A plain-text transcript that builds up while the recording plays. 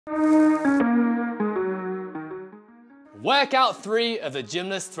Workout 3 of the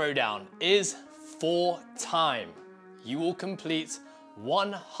Gymless Throwdown is for time. You will complete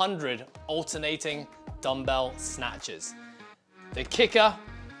 100 alternating dumbbell snatches. The kicker,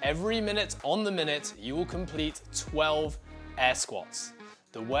 every minute on the minute, you will complete 12 air squats.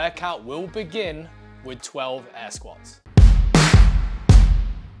 The workout will begin with 12 air squats.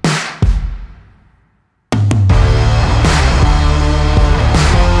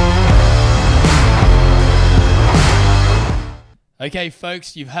 Okay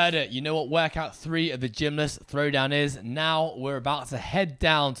folks, you've heard it. You know what workout 3 of the Gymless Throwdown is. Now we're about to head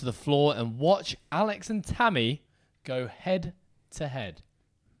down to the floor and watch Alex and Tammy go head to head.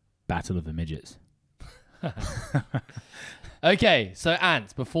 Battle of the midgets. Okay, so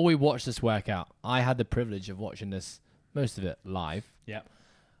Ant, before we watch this workout, I had the privilege of watching this, most of it live. Yep.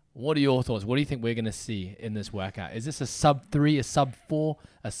 What are your thoughts? What do you think we're going to see in this workout? Is this a sub 3, a sub 4,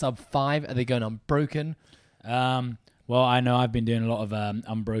 a sub 5? Are they going unbroken? Well, I know I've been doing a lot of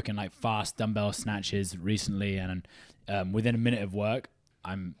unbroken, like fast dumbbell snatches recently, and within a minute of work,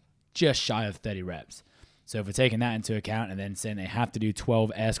 I'm just shy of 30 reps. So if we're taking that into account and then saying they have to do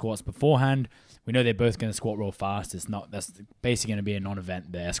 12 air squats beforehand, we know they're both going to squat real fast. That's basically going to be a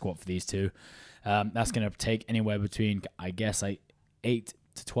non-event, the air squat for these two. That's going to take anywhere between, I guess, like 8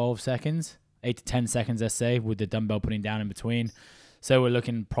 to 12 seconds, 8 to 10 seconds, let's say, with the dumbbell putting down in between. So we're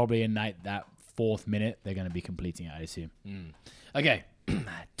looking probably in that 4th minute, they're going to be completing it, I assume. Okay.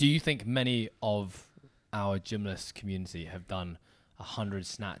 Do you think many of our gymless community have done 100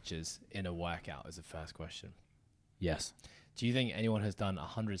 snatches in a workout is the first question. Yes. Do you think anyone has done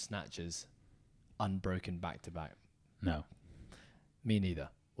 100 snatches unbroken back to back? No. Me neither.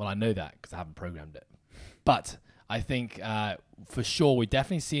 Well, I know that because I haven't programmed it. But I think for sure we've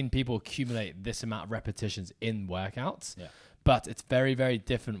definitely seen people accumulate this amount of repetitions in workouts. Yeah. But it's very, very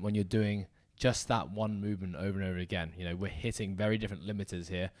different when you're doing just that one movement over and over again. You know, we're hitting very different limiters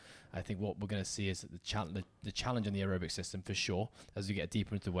here. I think what we're going to see is the challenge in the aerobic system for sure as we get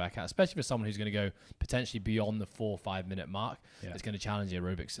deeper into the workout, especially for someone who's going to go potentially beyond the 4 or 5 minute mark. Yeah. It's going to challenge the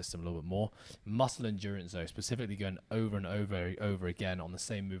aerobic system a little bit more. Muscle endurance though, specifically going over and over again on the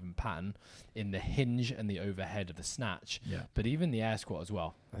same movement pattern in the hinge and the overhead of the snatch, but even the air squat as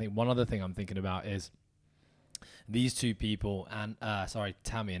well. I think one other thing I'm thinking about is these two people, and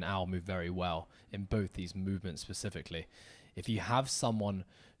Tammy and Al, move very well in both these movements specifically. If you have someone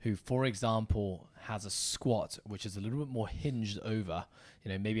who, for example, has a squat which is a little bit more hinged over,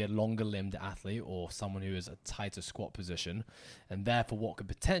 you know, maybe a longer limbed athlete or someone who is a tighter squat position, and therefore what could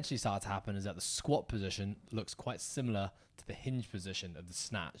potentially start to happen is that the squat position looks quite similar to the hinge position of the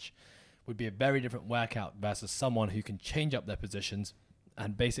snatch, would be a very different workout versus someone who can change up their positions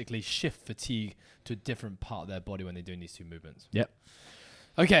and basically shift fatigue to a different part of their body when they're doing these two movements. Yep.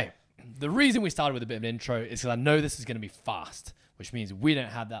 Okay, the reason we started with a bit of an intro is because I know this is going to be fast, which means we don't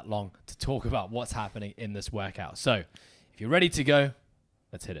have that long to talk about what's happening in this workout. So if you're ready to go,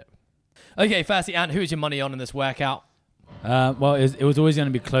 let's hit it. Okay, firstly, Ant, who's your money on in this workout? Well, it was always going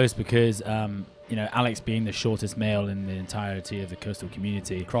to be close because, you know, Alex being the shortest male in the entirety of the coastal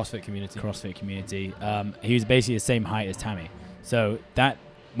community. CrossFit community. He was basically the same height as Tammy. So that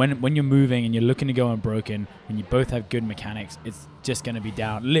when you're moving and you're looking to go unbroken, when you both have good mechanics, it's just going to be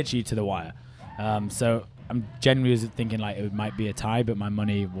down literally to the wire. So I'm generally thinking like it might be a tie, but my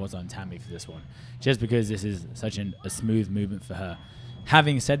money was on Tammy for this one, just because this is such a smooth movement for her.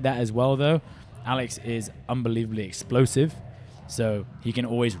 Having said that as well, though, Alex is unbelievably explosive, so he can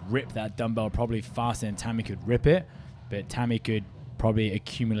always rip that dumbbell probably faster than Tammy could rip it, but Tammy could probably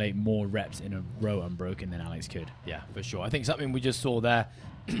accumulate more reps in a row unbroken than Alex could. Yeah, for sure. I think something we just saw there,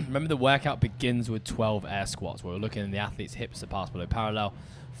 remember the workout begins with 12 air squats where we're looking at the athlete's hips surpassed below parallel,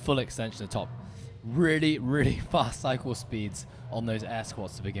 full extension at the top. Really, really fast cycle speeds on those air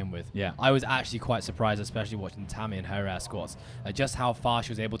squats to begin with. Yeah. I was actually quite surprised, especially watching Tammy and her air squats, just how fast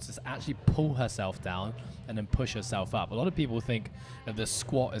she was able to actually pull herself down and then push herself up. A lot of people think of the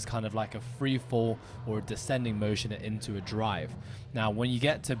squat as kind of like a free fall or a descending motion into a drive. Now, when you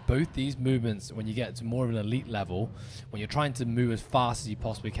get to both these movements, when you get to more of an elite level, when you're trying to move as fast as you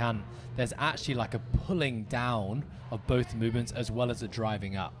possibly can, there's actually like a pulling down of both movements as well as a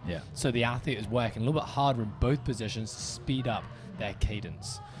driving up. Yeah. So the athlete is working a little bit harder in both positions to speed up their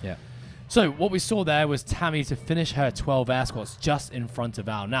cadence. Yeah. So what we saw there was Tammy to finish her 12 air squats just in front of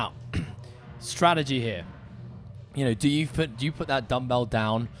Al. Now, strategy here. You know, do you put that dumbbell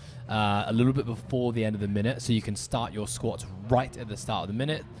down a little bit before the end of the minute so you can start your squats right at the start of the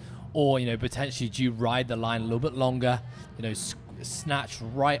minute? Or, you know, potentially do you ride the line a little bit longer, you know, snatch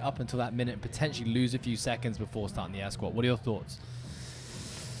right up until that minute and potentially lose a few seconds before starting the air squat? What are your thoughts?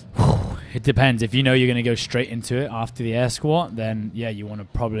 It depends. If you know you're going to go straight into it after the air squat, then yeah, you want to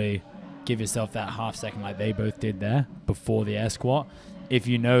probably give yourself that half second like they both did there before the air squat. If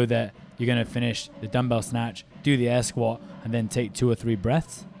you know that you're going to finish the dumbbell snatch, do the air squat, and then take 2 or 3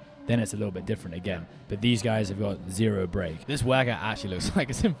 breaths, then it's a little bit different again. But these guys have got 0 break. This workout actually looks like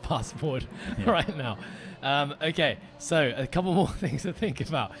it's in fast forward right now. Okay, so a couple more things to think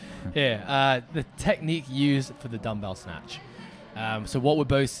about here. The technique used for the dumbbell snatch. So what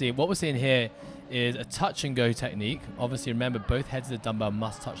we're seeing here is a touch and go technique. Obviously, remember, both heads of the dumbbell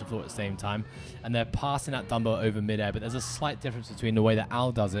must touch the floor at the same time, and they're passing that dumbbell over midair. But there's a slight difference between the way that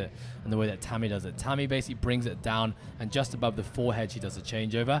Al does it and the way that Tammy does it. Tammy basically brings it down, and just above the forehead, she does a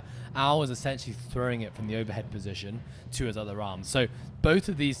changeover. Al is essentially throwing it from the overhead position to his other arm. So both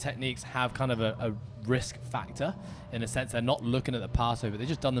of these techniques have kind of a risk factor, in a sense. They're not looking at the pass over. They've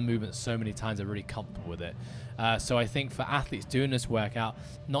just done the movement so many times, they're really comfortable with it. So I think for athletes doing this workout,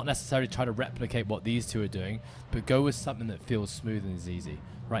 not necessarily try to replicate what these two are doing, but go with something that feels smooth and is easy,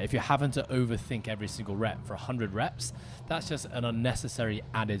 right? If you're having to overthink every single rep for 100 reps, that's just an unnecessary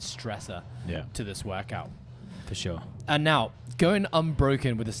added stressor to this workout. For sure. And now, going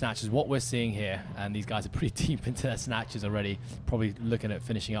unbroken with the snatches, what we're seeing here, and these guys are pretty deep into their snatches already, probably looking at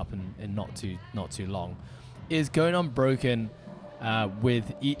finishing up in not too long, is going unbroken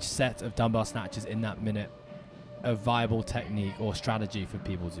with each set of dumbbell snatches in that minute a viable technique or strategy for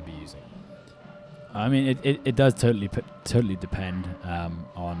people to be using? I mean, it does totally depend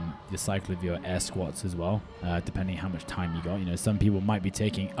on the cycle of your air squats as well, depending how much time you got. You know, some people might be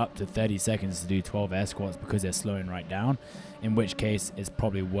taking up to 30 seconds to do 12 air squats because they're slowing right down, in which case it's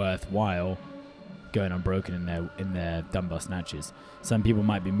probably worthwhile going unbroken in their dumbbell snatches. Some people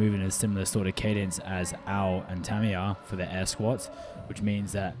might be moving a similar sort of cadence as Al and Tammy are for their air squats, which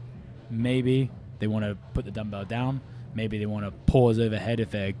means that maybe they want to put the dumbbell down. Maybe they want to pause overhead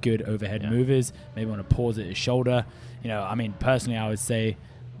if they're good overhead movers. Maybe want to pause at his shoulder. You know, I mean, personally, I would say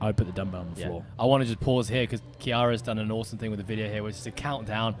I would put the dumbbell on the floor. I want to just pause here because Kiara's done an awesome thing with the video here, which is a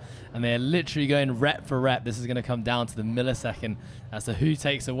countdown, and they're literally going rep for rep. This is going to come down to the millisecond as to who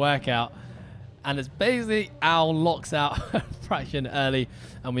takes a workout. And it's basically Al locks out a fraction early,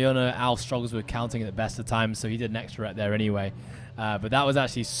 and we all know Al struggles with counting at the best of times, so he did an extra rep there anyway. But that was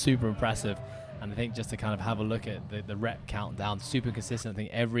actually super impressive. And I think just to kind of have a look at the rep countdown, super consistent. I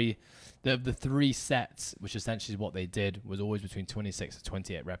think the 3 sets, which essentially is what they did, was always between 26 to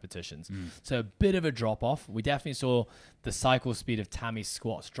 28 repetitions. So a bit of a drop off. We definitely saw the cycle speed of Tammy's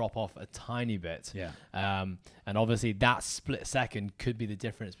squats drop off a tiny bit. And obviously that split second could be the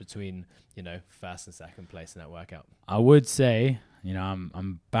difference between, you know, first and second place in that workout. I would say, you know,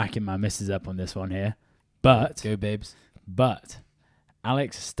 I'm backing my missus up on this one here, but go babes. But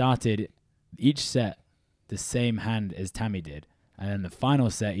Alex started each set the same hand as Tammy did, and then the final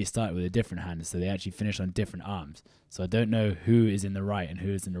set he started with a different hand, so they actually finished on different arms. So I don't know who is in the right and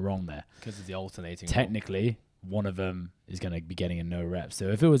who is in the wrong there, because of the alternating. Technically one of them is going to be getting a no rep. So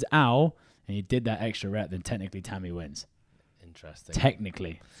if it was Al and he did that extra rep, then technically Tammy wins. Interesting.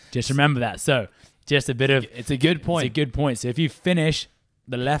 Technically, just remember that. So just a bit of, it's a good point. It's a good point. So if you finish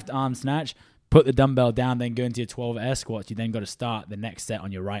the left arm snatch, put the dumbbell down, then go into your 12 air squats, you then got to start the next set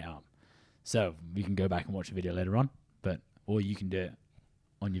on your right arm. So we can go back and watch the video later on, or you can do it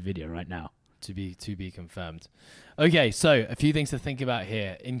on your video right now. To be confirmed. Okay, so a few things to think about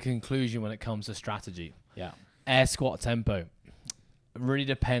here. In conclusion, when it comes to strategy, air squat tempo. It really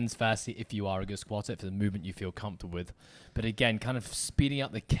depends, firstly, if you are a good squatter, if it's a movement you feel comfortable with. But again, kind of speeding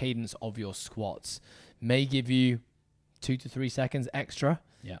up the cadence of your squats may give you 2 to 3 seconds extra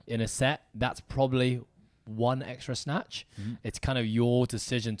in a set. That's probably 1 extra snatch. It's kind of your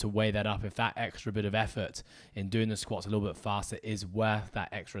decision to weigh that up. If that extra bit of effort in doing the squats a little bit faster is worth that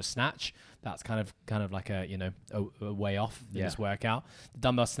extra snatch, that's kind of like a, you know, a way off in this workout. The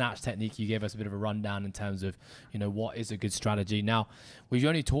dumbbell snatch technique, you gave us a bit of a rundown in terms of, you know, what is a good strategy. Now, we've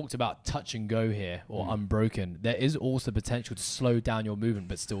only talked about touch and go here, or unbroken. There is also potential to slow down your movement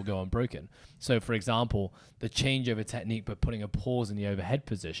but still go unbroken. So for example, the changeover technique but putting a pause in the overhead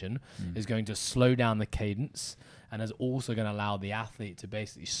position is going to slow down the cadence, and is also going to allow the athlete to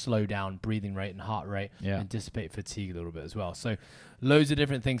basically slow down breathing rate and heart rate and dissipate fatigue a little bit as well. So loads of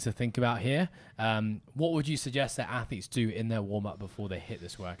different things to think about here. What would you suggest that athletes do in their warm-up before they hit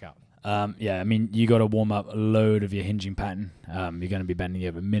this workout? I mean, you got to warm up a load of your hinging pattern. You're going to be bending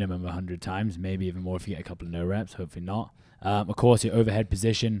over minimum 100 times, maybe even more if you get a couple of no reps, hopefully not. Of course, your overhead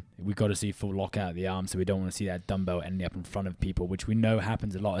position, we've got to see full lockout of the arm, so we don't want to see that dumbbell ending up in front of people, which we know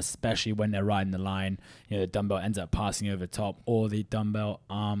happens a lot, especially when they're riding the line. You know, the dumbbell ends up passing over top, or the dumbbell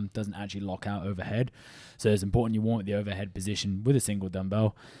arm doesn't actually lock out overhead. So it's important you want the overhead position with a single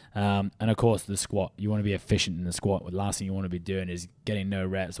dumbbell. And of course, the squat. You want to be efficient in the squat. The last thing you want to be doing is getting no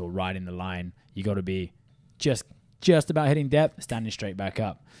reps or riding the line. You got to be just about hitting depth, standing straight back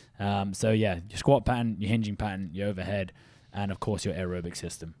up. So yeah, your squat pattern, your hinging pattern, your overhead, and of course your aerobic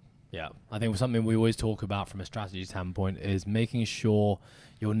system. Yeah, I think something we always talk about from a strategy standpoint is making sure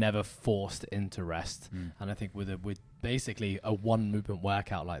you're never forced into rest. And I think with basically a one movement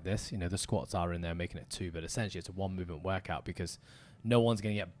workout like this, you know, the squats are in there making it 2, but essentially it's a one movement workout because no one's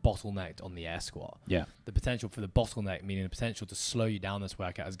going to get bottlenecked on the air squat. Yeah. The potential for the bottleneck, meaning the potential to slow you down this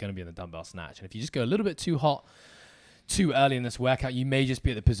workout, is going to be in the dumbbell snatch. And if you just go a little bit too hot, too early in this workout, you may just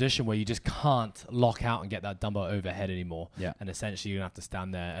be at the position where you just can't lock out and get that dumbbell overhead anymore. Yeah. And essentially you're going to have to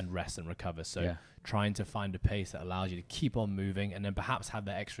stand there and rest and recover. So trying to find a pace that allows you to keep on moving and then perhaps have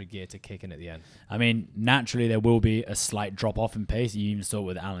that extra gear to kick in at the end. I mean, naturally there will be a slight drop off in pace. You even saw it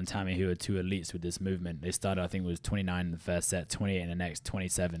with Alan Tammy, who are 2 elites with this movement. They started, I think it was 29 in the first set, 28 in the next,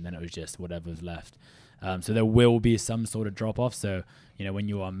 27, then it was just whatever was left. So there will be some sort of drop off. So, you know, when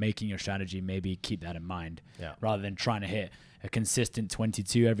you are making your strategy, maybe keep that in mind. Rather than trying to hit a consistent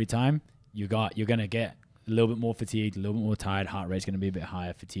 22 every time, you're going to get a little bit more fatigued, a little bit more tired. Heart rate's going to be a bit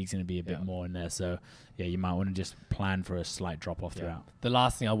higher. Fatigue's going to be a bit more in there. So, yeah, you might want to just plan for a slight drop off throughout. The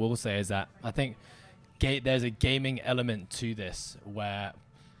last thing I will say is that I think there's a gaming element to this where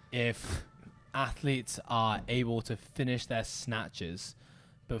if athletes are able to finish their snatches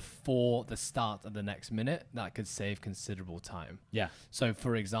before the start of the next minute, that could save considerable time. Yeah. So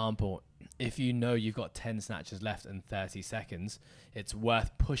for example, if you know you've got 10 snatches left in 30 seconds, it's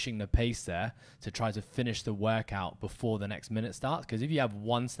worth pushing the pace there to try to finish the workout before the next minute starts. Because if you have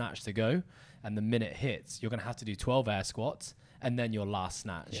 1 snatch to go and the minute hits, you're going to have to do 12 air squats and then your last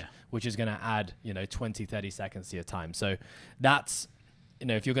snatch, which is going to add, 20, 30 seconds to your time. So that's,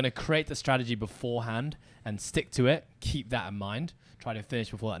 if you're going to create the strategy beforehand and stick to it, keep that in mind. Try to finish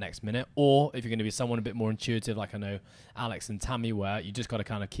before that next minute. Or if you're going to be someone a bit more intuitive, like I know Alex and Tammy were, you just got to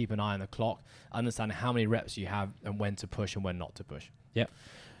kind of keep an eye on the clock, understand how many reps you have and when to push and when not to push. Yep.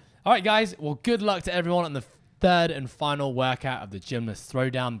 All right, guys. Well, good luck to everyone on the 3rd and final workout of the Gymless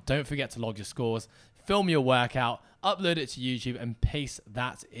Throwdown. Don't forget to log your scores, film your workout, upload it to YouTube, and paste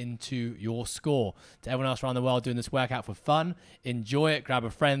that into your score. To everyone else around the world doing this workout for fun, enjoy it, grab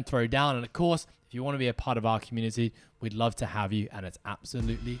a friend, throw down, and of course, if you want to be a part of our community, we'd love to have you, and it's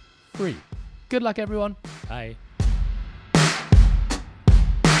absolutely free. Good luck, everyone. Bye.